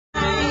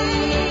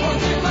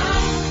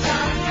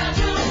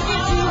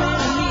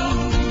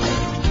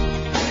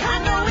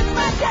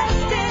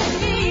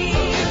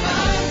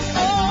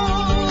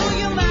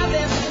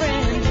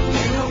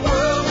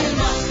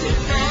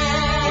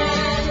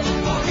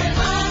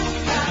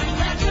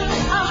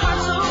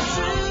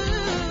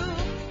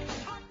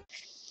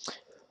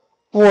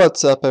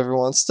What's up,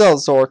 everyone? Still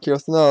Zork here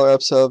with another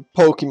episode of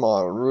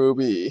Pokemon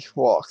Ruby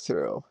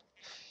walkthrough.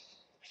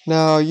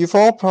 Now, you've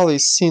all probably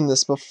seen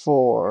this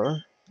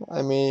before.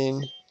 I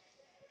mean,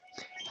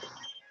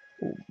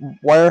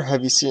 where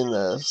have you seen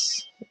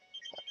this?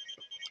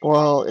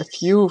 Well,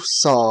 if you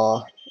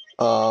saw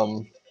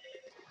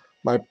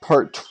my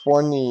part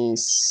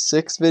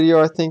 26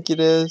 video, I think it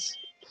is.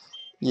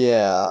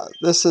 Yeah,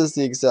 this is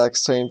the exact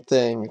same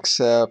thing,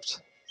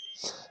 except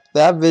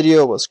that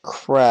video was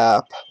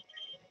crap,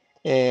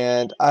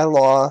 and I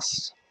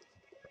lost,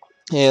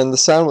 and the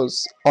sound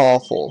was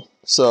awful.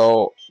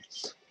 So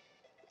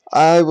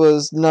I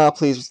was not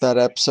pleased with that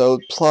episode,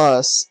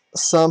 plus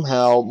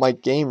somehow my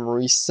game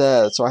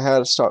reset, so I had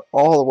to start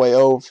all the way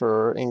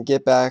over and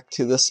get back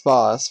to this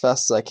spot as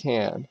fast as I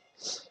can.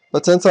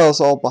 But since I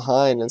was all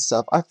behind and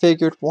stuff, I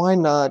figured why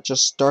not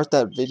just start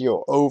that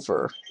video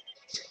over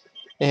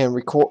and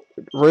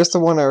erase the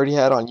one I already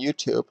had on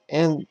YouTube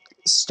and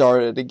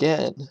start it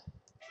again.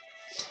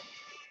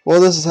 Well,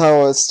 this is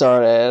how it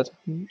started.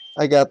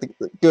 I got the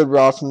good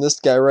rod from this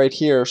guy right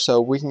here,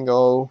 so we can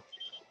go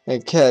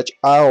and catch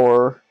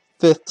our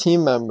 5th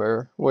team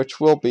member, which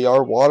will be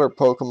our water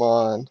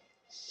Pokemon.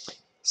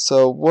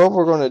 So what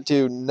we're going to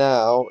do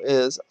now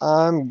is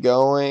I'm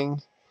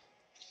going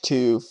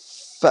to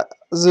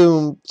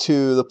zoom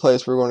to the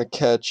place we're going to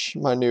catch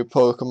my new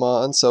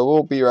Pokemon, so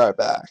we'll be right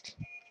back.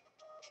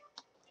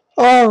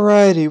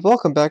 Alrighty,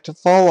 welcome back to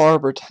Fall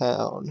Arbor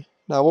Town.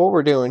 Now what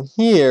we're doing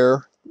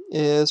here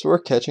is we're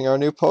catching our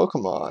new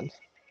Pokemon.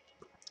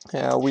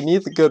 Now we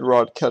need the good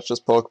rod to catch this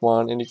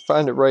Pokemon, and you can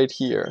find it right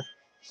here.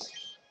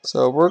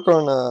 So we're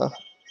going to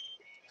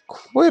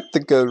equip the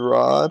good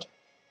rod,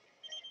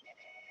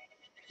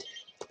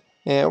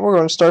 and we're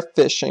going to start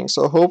fishing,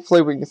 so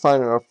hopefully we can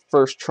find it on our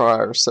first try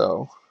or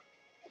so.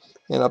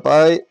 And a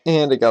bite,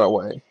 and it got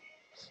away.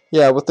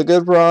 Yeah, with the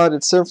good rod,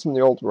 it's different from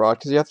the old rod,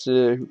 because you have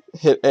to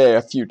hit A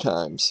few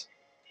times.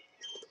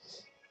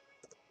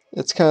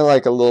 It's kind of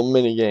like a little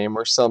mini game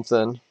or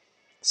something.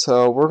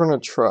 So we're going to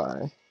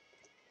try.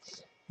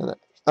 And it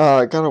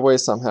got away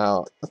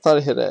somehow. I thought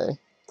I hit A.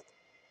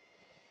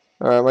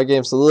 Alright, my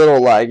game's a little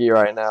laggy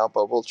right now,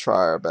 but we'll try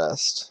our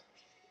best.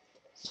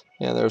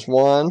 And there's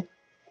one.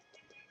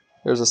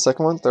 There's a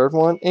second one, third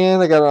one,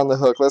 and I got it on the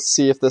hook. Let's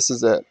see if this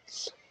is it.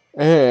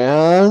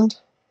 And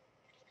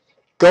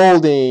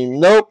Goldeen.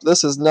 Nope,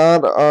 this is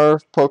not our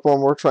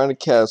Pokemon we're trying to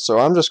catch, so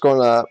I'm just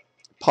going to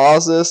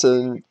pause this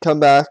and come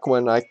back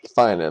when I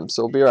find him.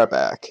 So we'll be right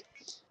back.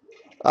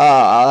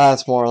 Ah,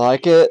 that's more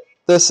like it.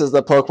 This is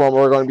the Pokemon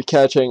we're going to be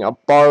catching, a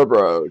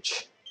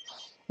Barbroach.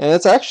 And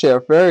it's actually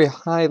a very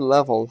high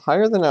level,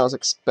 higher than I was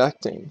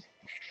expecting.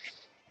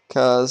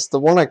 Because the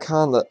one I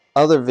caught in the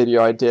other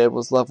video I did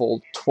was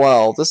level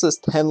 12. This is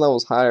 10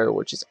 levels higher,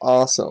 which is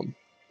awesome.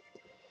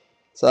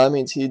 So that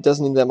means he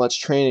doesn't need that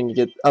much training to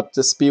get up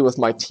to speed with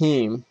my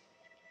team.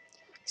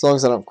 As long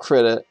as I don't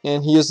crit it.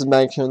 And he uses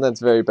Magneton,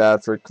 that's very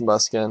bad for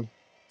Combusken.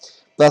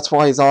 That's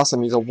why he's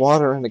awesome. He's a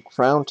water and a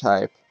ground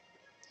type.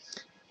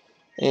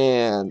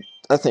 And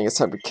I think it's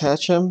time to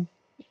catch him.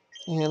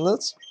 And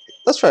let's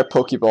try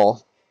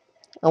Pokeball.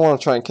 I want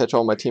to try and catch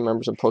all my team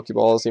members in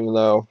Pokeballs, even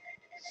though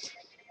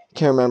I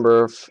can't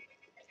remember if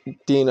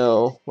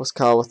Dino was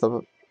caught with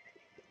a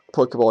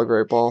Pokeball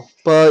Great Ball.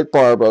 But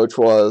Barbroach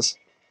was.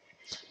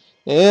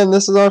 And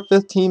this is our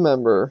 5th team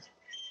member.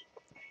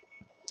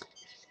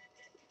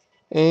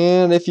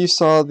 And if you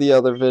saw the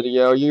other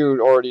video,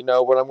 you already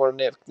know what I'm going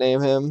to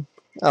nickname him.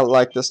 I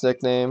like this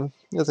nickname.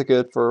 It's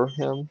good for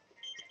him.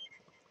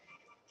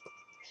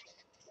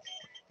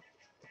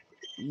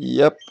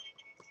 Yep.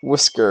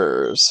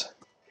 Whiskers.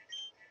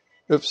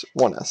 Oops,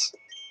 1S.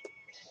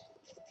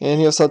 And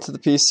he was sent to the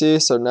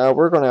PC, so now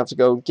we're going to have to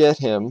go get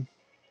him.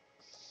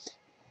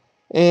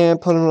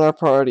 And put him in our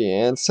party.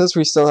 And since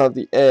we still have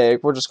the egg,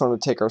 we're just going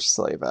to take our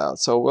slave out.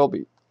 So we'll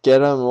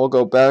get him and we'll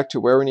go back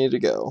to where we need to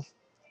go.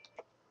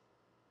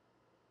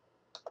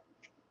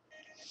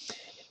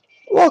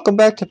 Welcome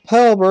back to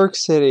Petalburg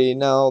City.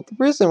 Now, the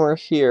reason we're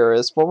here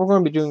is what we're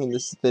going to be doing in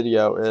this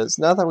video is,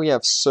 now that we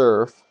have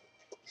Surf,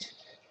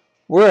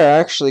 we're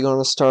actually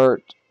going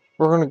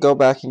to go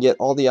back and get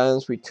all the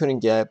items we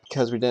couldn't get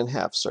because we didn't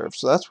have Surf.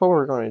 So that's what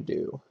we're going to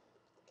do.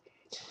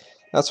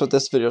 That's what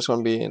this video is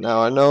going to be.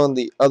 Now, I know in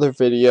the other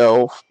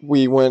video,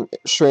 we went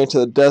straight into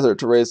the desert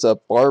to raise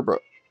up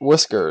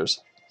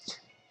Whiskers.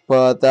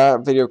 But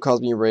that video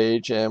caused me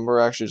rage, and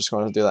we're actually just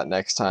going to do that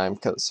next time,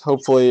 because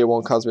hopefully it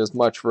won't cause me as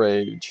much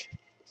rage.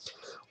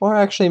 Or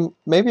actually,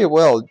 maybe it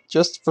will,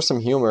 just for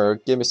some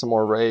humor, give me some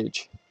more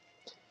rage.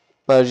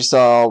 But as you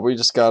saw, we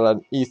just got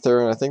an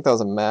Ether, and I think that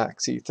was a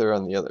Max Ether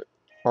on the other,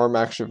 or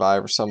Max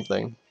Revive or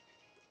something.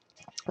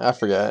 I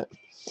forget.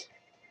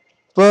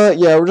 But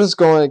yeah, we're just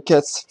going to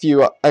get a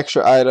few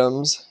extra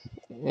items,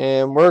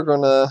 and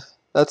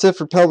that's it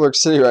for Petalburg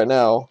City right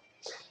now.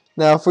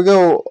 Now, if we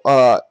go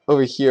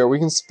over here, we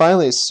can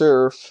finally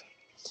surf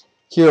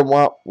here in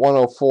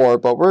 104,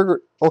 but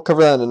we'll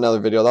cover that in another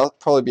video. That'll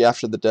probably be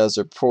after the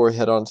desert before we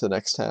head on to the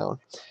next town.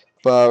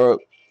 But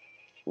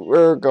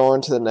we're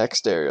going to the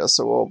next area,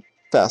 so we'll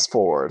fast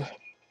forward.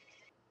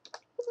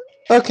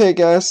 Okay,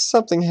 guys,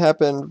 something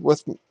happened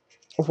with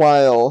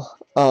while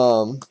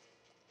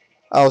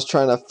I was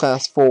trying to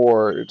fast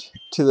forward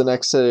to the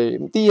next city.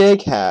 The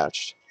egg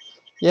hatched.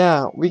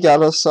 Yeah, we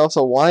got ourselves a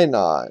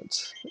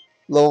Wynot,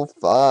 level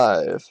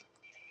 5.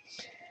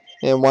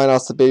 And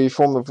Wynot's the baby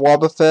form of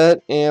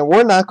Wobbuffet, and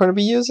we're not going to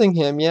be using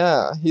him.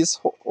 Yeah, he's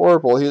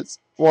horrible.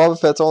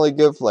 Wobbuffet's only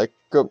good for like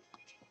good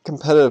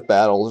competitive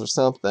battles or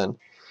something.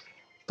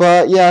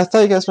 But yeah, I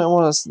thought you guys might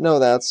want to know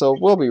that, so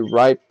we'll be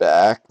right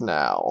back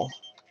now.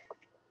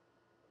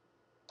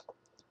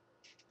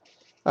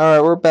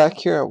 Alright, we're back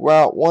here at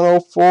Route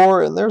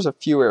 104, and there's a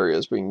few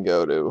areas we can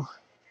go to.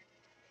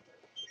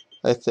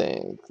 I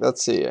think.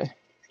 Let's see. I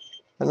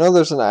know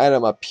there's an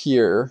item up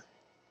here.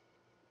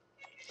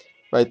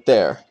 Right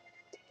there.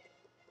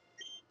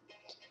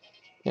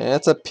 And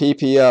it's a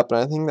PP up,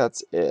 and I think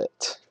that's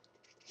it.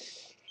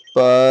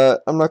 But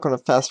I'm not going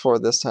to fast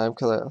forward this time,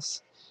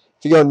 because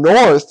if you go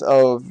north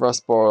of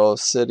Rustboro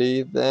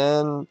City,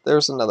 then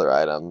there's another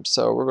item,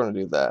 so we're going to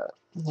do that.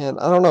 And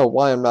I don't know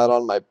why I'm not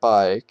on my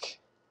bike.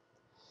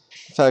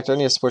 In fact, I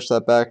need to switch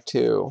that back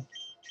too.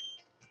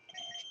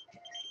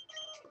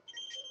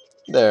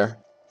 There.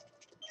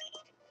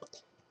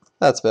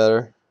 That's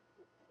better.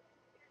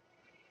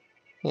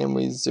 And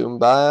we zoom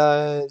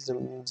by,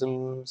 zoom,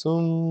 zoom,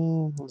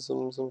 zoom,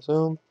 zoom, zoom,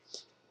 zoom.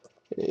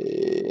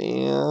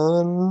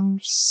 And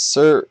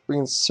we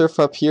can surf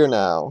up here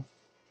now.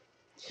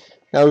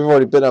 Now we've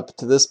already been up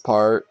to this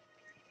part.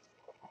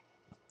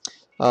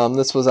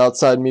 This was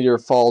outside Meteor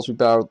Falls. We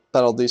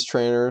battled these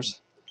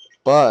trainers.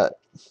 But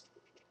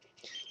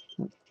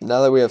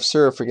now that we have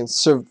surf, we can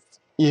surf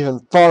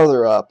even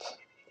farther up.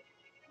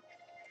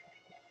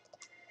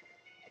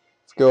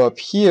 If we go up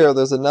here,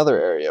 there's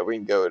another area we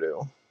can go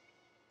to.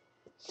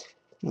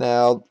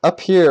 Now, up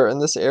here in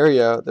this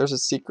area, there's a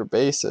secret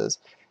bases.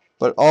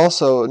 But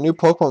also, a new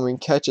Pokemon we can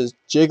catch is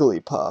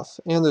Jigglypuff.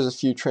 And there's a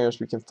few trainers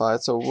we can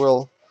fight, so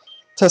we'll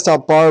test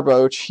out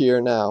Barboach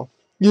here now.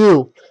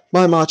 You,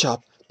 my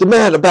Machop,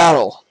 demand a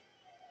battle!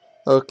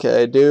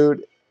 Okay,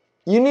 dude.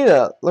 You need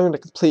to learn to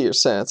complete your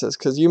sentences,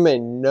 because you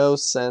made no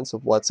sense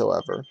of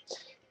whatsoever.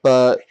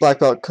 But Black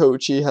Belt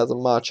Kochi has a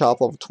Machop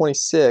level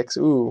 26.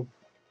 Ooh.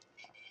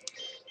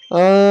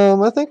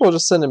 I think we'll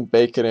just send in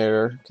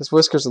Baconator, because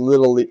Whisker's a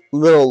little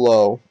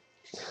low.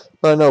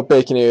 But I know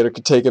Baconator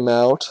could take him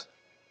out.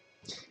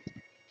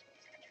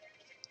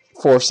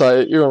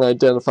 Foresight, you're going to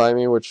identify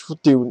me, which will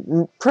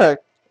do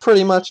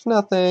pretty much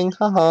nothing.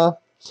 Haha.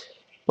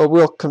 But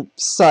we'll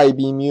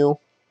Psybeam you.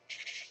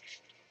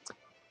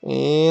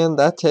 And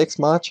that takes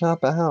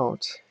Machop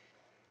out.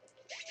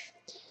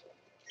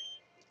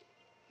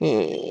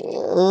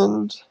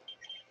 And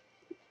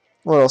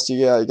what else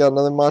you got? You got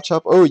another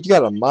Machop? Oh, you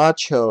got a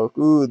Machoke.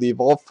 Ooh, the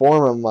evolved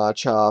form of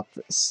Machop.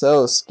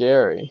 So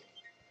scary.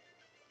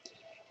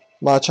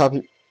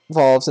 Machop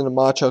evolves into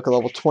Machoke at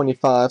level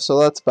 25, so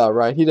that's about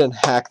right. He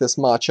didn't hack this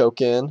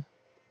Machoke in.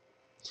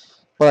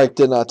 But I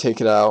did not take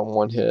it out in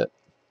one hit.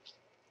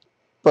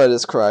 But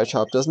his Karate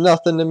Chop does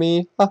nothing to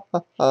me. Ha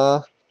ha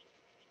ha.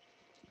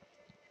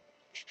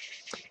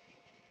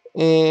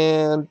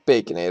 And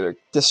Baconator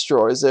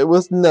destroys it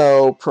with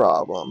no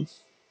problem.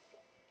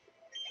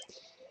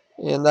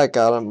 And that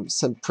got him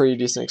some pretty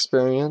decent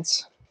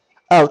experience.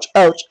 Ouch,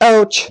 ouch,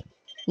 ouch!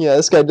 Yeah,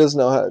 this guy does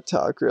know how to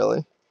talk,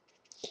 really.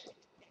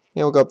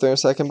 Yeah, we'll go up there in a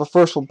second, but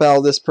first we'll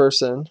battle this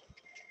person.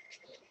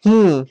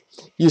 You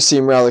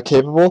seem rather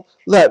capable.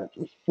 Let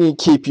me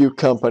keep you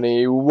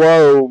company.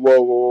 Whoa, whoa,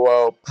 whoa,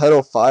 whoa.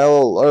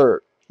 Pedophile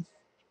alert.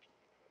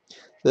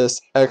 This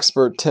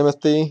expert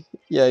Timothy.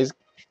 Yeah,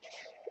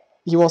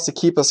 he wants to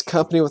keep us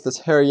company with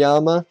this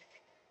Hariyama.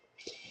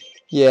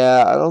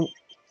 Yeah, I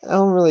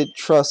don't really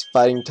trust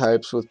fighting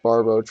types with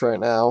Barboach right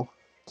now.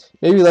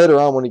 Maybe later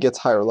on when he gets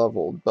higher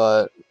leveled,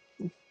 but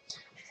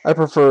I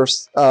prefer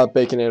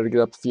Baconator to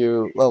get up a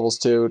few levels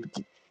too,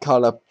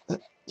 to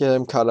get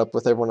him caught up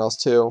with everyone else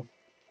too.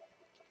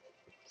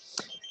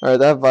 Alright,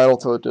 that Vital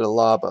Throat did a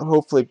lot, but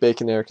hopefully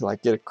Baconator can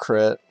like get a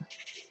crit.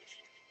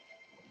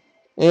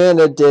 And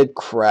it did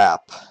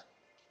crap.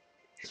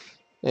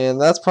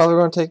 And that's probably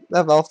going to take,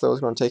 that Vital Throat is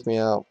going to take me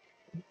out.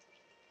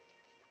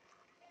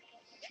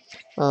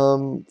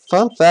 Fun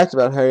fact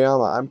about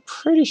Hariyama, I'm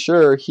pretty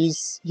sure he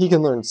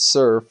can learn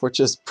Surf,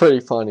 which is pretty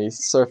funny,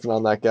 surfing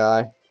on that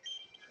guy.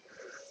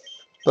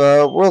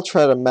 But we'll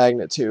try to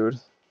Magnitude.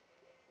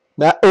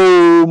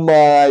 Oh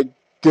my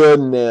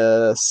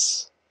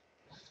goodness.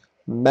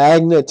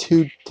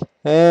 Magnitude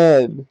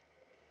 10.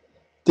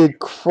 Did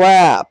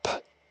crap.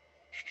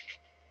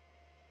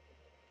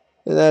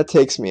 And that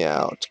takes me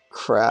out.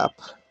 Crap.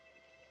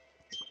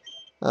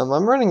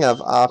 I'm running out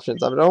of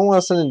options. I don't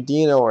want to send in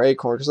Dino or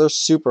Acorn because they're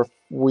super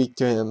weak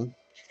to him.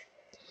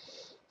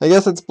 I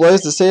guess it's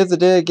Blaze to save the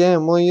day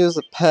again. We'll use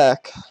a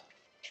Peck.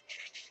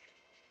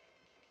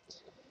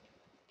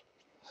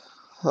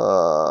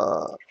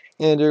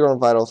 And you're going to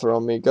Vital Throw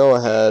me. Go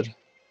ahead.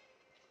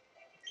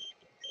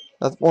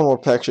 One more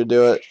Peck should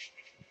do it.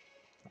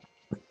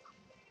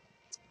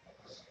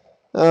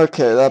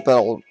 Okay, that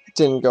battle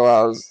didn't go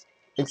out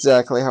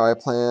exactly how I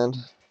planned.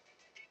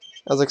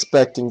 I was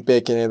expecting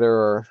Baconator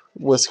or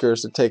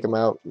Whiskers to take him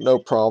out, no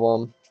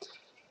problem.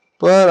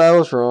 But I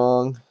was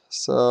wrong,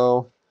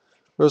 so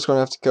we're just going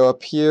to have to go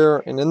up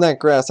here, and in that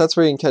grass, that's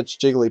where you can catch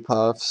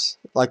Jigglypuffs.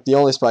 Like, the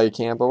only spot you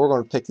can, but we're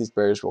going to pick these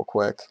berries real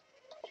quick.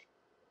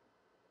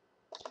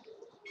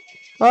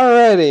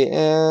 Alrighty,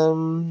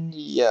 and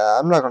yeah,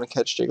 I'm not going to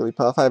catch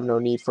Jigglypuff. I have no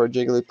need for a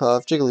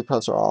Jigglypuff.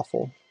 Jigglypuffs are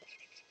awful.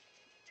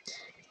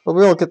 But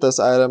we will get this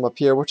item up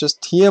here, which is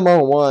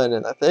TM01,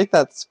 and I think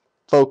that's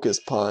Focus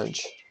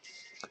Punch.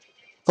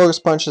 Focus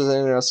Punch is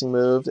an interesting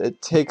move.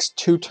 It takes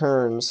 2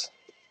 turns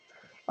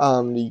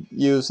to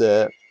use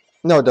it.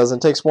 No, it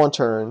doesn't. It takes 1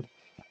 turn.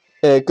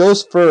 It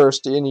goes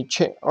first, and you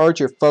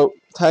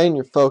tighten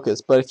your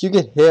focus. But if you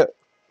get hit,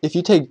 if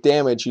you take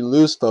damage, you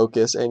lose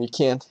focus, and you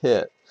can't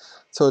hit.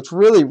 So it's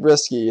really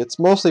risky. It's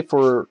mostly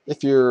for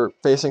if you're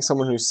facing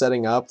someone who's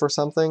setting up for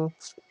something.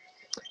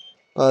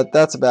 But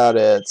that's about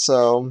it.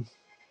 So,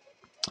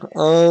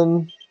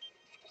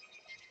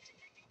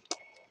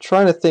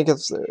 trying to think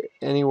if there's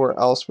anywhere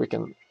else we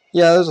can.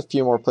 Yeah, there's a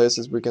few more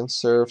places we can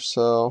surf.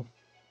 So,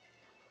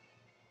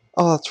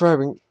 oh, that's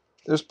right.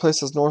 There's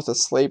places north of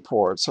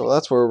Slateport, so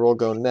that's where we'll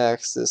go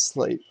next. Is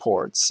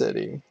Slateport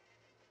City.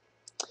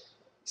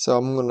 So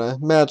I'm gonna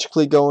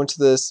magically go into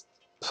this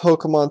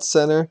Pokemon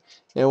Center,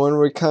 and when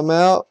we come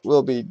out,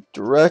 we'll be in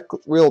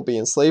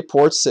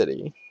Slateport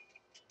City.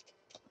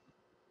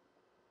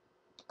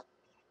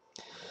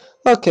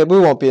 Okay, we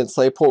won't be in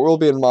Slateport, we'll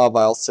be in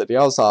Mauville City.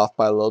 I was off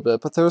by a little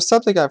bit, but there was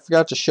something I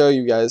forgot to show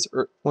you guys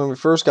when we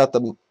first got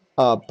the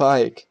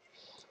bike.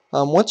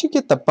 Once you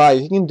get the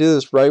bike, you can do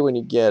this right when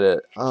you get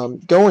it.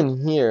 Go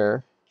in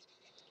here,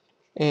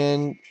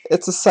 and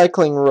it's a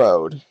cycling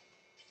road.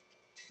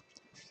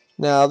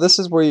 Now, this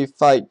is where you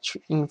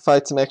can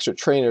fight some extra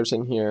trainers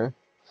in here.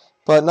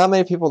 But not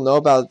many people know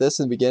about this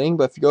in the beginning,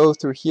 but if you go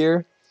through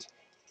here,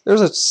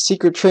 there's a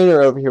secret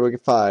trainer over here we can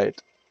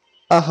fight.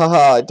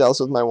 Ahaha, it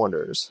deals with my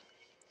wonders.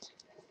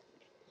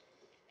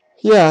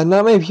 Yeah,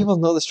 not many people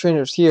know this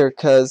trainer's here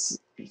because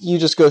you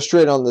just go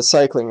straight on the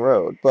cycling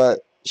road.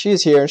 But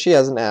she's here and she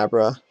has an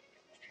Abra.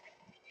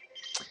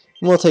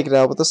 And we'll take it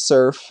out with a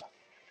Surf.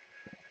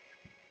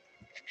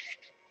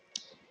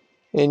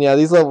 And yeah,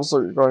 these levels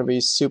are going to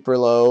be super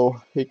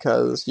low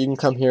because you can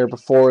come here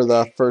before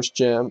the third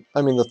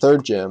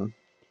gym.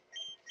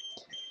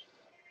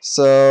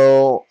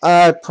 So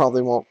I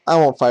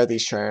won't fight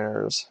these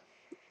trainers.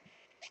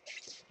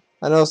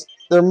 I know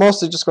they're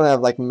mostly just going to have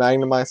like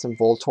Magnemites and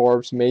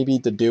Voltorbs, maybe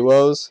the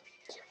duos.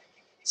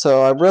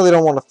 So I really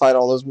don't want to fight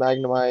all those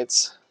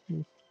Magnemites.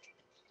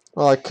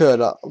 Well, I could.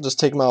 I'll just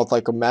take them out with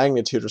like a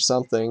Magnitude or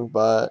something,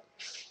 but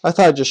I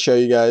thought I'd just show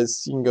you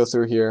guys. You can go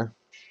through here.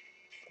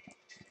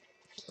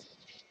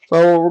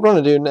 But what we're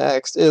going to do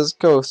next is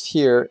go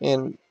here,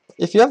 and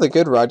if you have the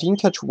good rod, you can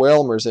catch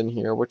Wailmers in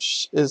here,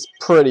 which is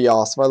pretty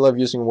awesome. I love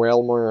using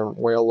Wailmer and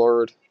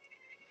Wailord.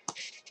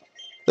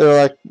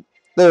 They're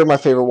my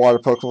favorite water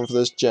Pokemon for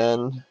this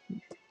gen.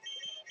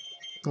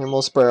 And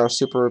we'll spray our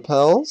Super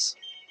Repels.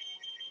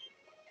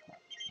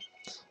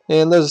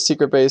 And there's a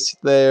secret base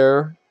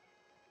there.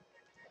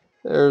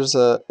 There's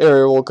an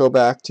area we'll go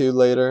back to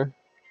later.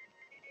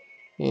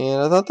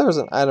 And I thought there was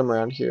an item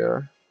around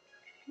here.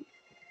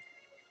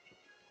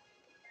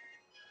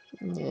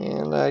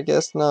 And I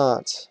guess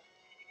not.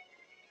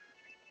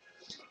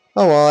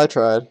 Oh well, I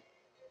tried.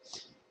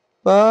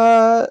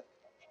 But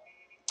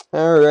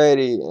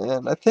alrighty,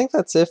 and I think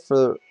that's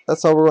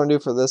all we're going to do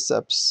for this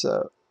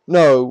episode.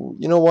 No,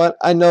 you know what?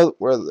 I know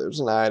where there's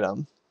an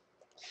item.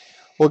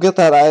 We'll get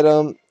that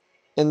item,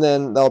 and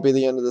then that'll be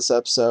the end of this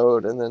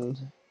episode, and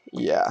then,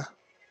 yeah.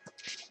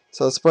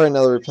 So let's spray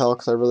another Repel,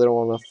 because I really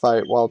don't want to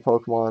fight wild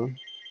Pokemon.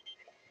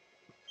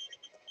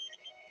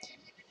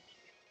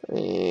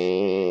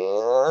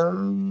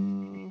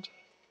 And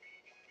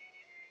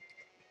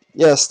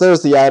yes,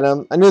 there's the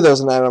item. I knew there was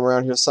an item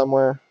around here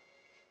somewhere.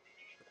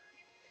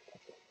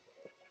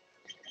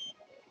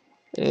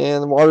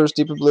 And the water's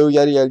deeper blue,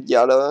 yada yada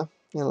yada.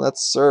 And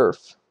let's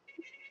surf.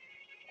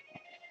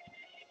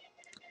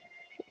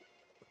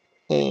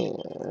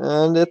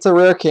 And it's a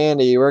rare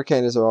candy. Rare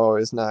candies are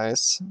always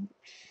nice.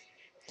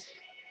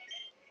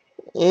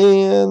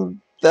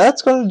 And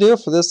that's going to do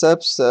it for this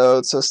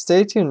episode. So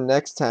stay tuned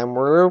next time.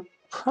 We're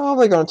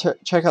probably going to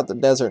check out the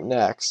desert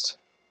next.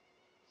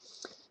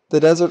 The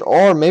desert,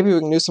 or maybe we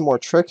can do some more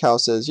trick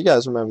houses. You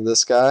guys remember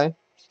this guy?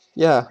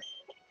 Yeah.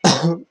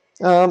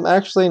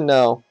 Actually,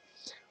 no.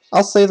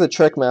 I'll save the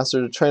Trick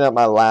Master to train out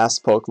my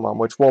last Pokemon,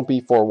 which won't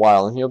be for a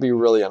while, and he'll be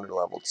really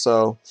underleveled.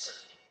 So,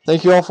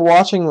 thank you all for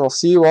watching, and we'll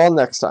see you all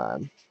next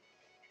time.